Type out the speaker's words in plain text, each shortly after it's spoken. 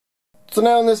So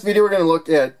now in this video we're going to look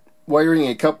at wiring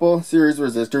a couple series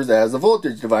resistors as a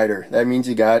voltage divider. That means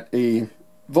you got a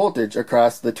voltage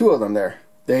across the two of them there.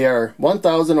 They are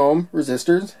 1000 ohm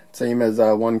resistors, same as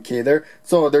 1K there.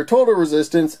 So their total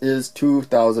resistance is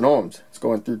 2000 ohms. It's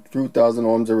going through 2000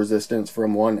 ohms of resistance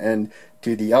from one end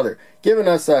to the other, giving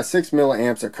us 6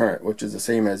 milliamps of current, which is the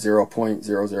same as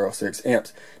 0.006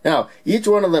 amps. Now, each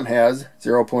one of them has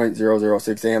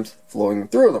 0.006 amps flowing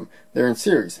through them. They're in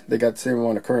series. They got the same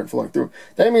amount of current flowing through.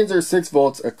 That means there's 6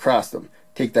 volts across them.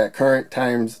 Take that current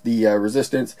times the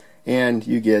resistance, and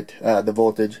you get the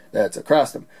voltage that's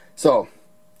across them. So,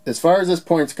 as far as this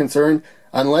point's concerned,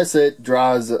 unless it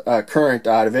draws current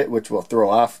out of it, which will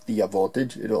throw off the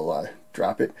voltage, it'll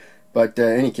drop it. But in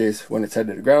any case, when it's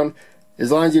headed to ground,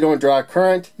 as long as you don't draw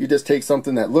current, you just take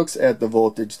something that looks at the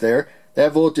voltage there.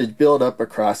 That voltage buildup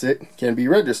across it can be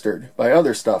registered by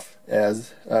other stuff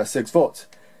as 6 volts.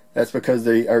 That's because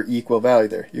they are equal value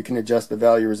there. You can adjust the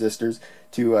value resistors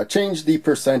to change the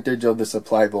percentage of the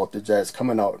supply voltage that's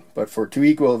coming out. But for two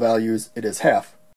equal values, it is half.